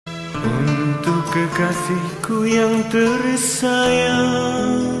Untuk kekasihku yang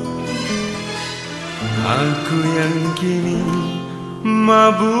tersayang, aku yang kini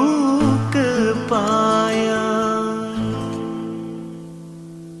mabuk kepayang.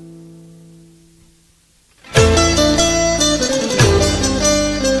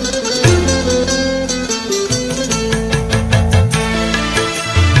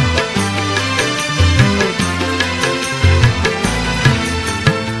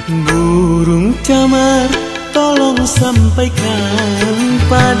 Burung camar, tolong sampaikan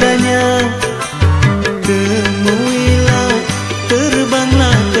padanya, temuilah, terbang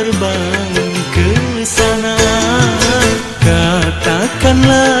ke sana.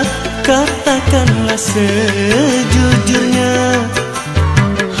 Katakanlah sejujurnya,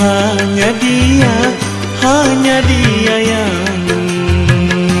 hanya dia yang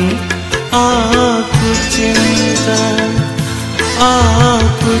aku cinta.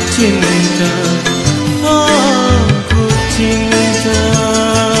 Aku cinta, aku cinta.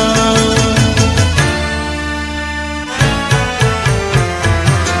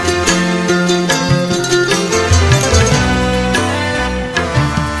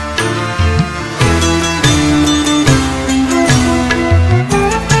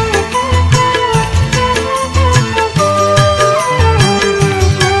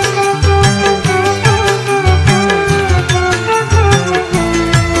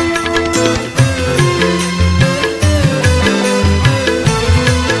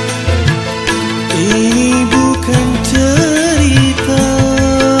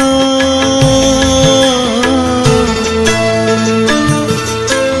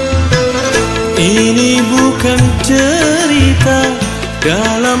 Ini bukan cerita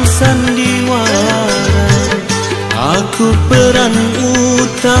dalam sandiwara. Aku peran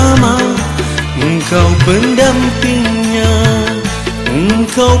utama, engkau pendampingnya,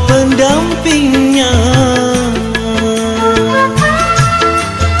 engkau pendampingnya.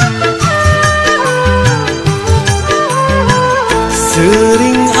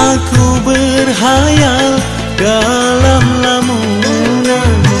 Sering aku berhayal dalam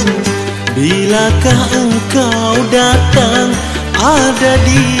lamunan, bilakah engkau datang ada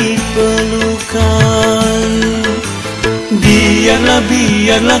di pelukan.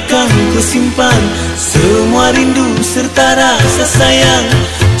 Biarlah kan ku simpan semua rindu serta rasa sayang.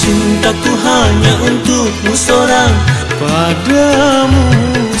 Cintaku hanya untukmu seorang, padamu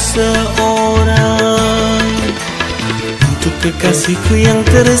seorang. Untuk kekasihku yang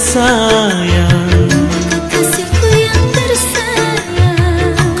tersayang,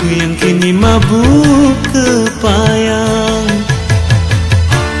 yang kini mabuk kepayang.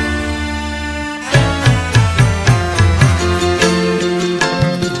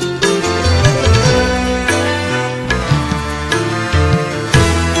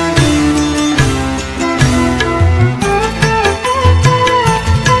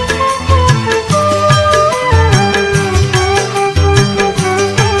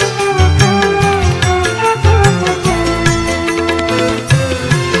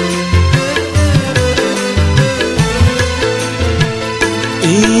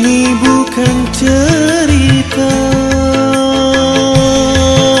 Ini bukan cerita,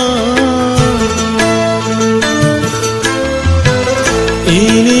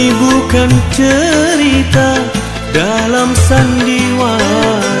 ini bukan cerita dalam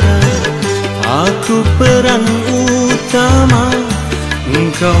sandiwara. Aku peran utama,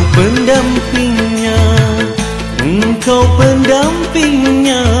 engkau pendampingnya, engkau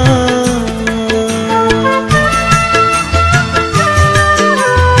pendampingnya.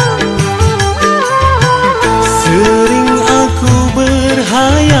 Sering aku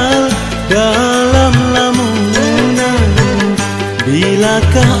berhayal dalam lamunan,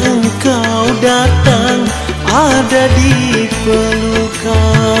 bilakah engkau datang ada di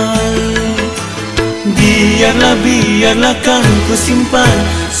pelukan. Biarlah kan ku simpan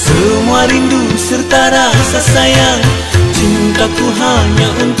semua rindu serta rasa sayang. Cintaku hanya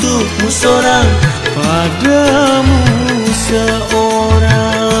untukmu seorang, padamu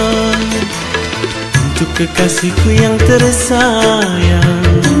seorang. Untuk kekasihku yang tersayang,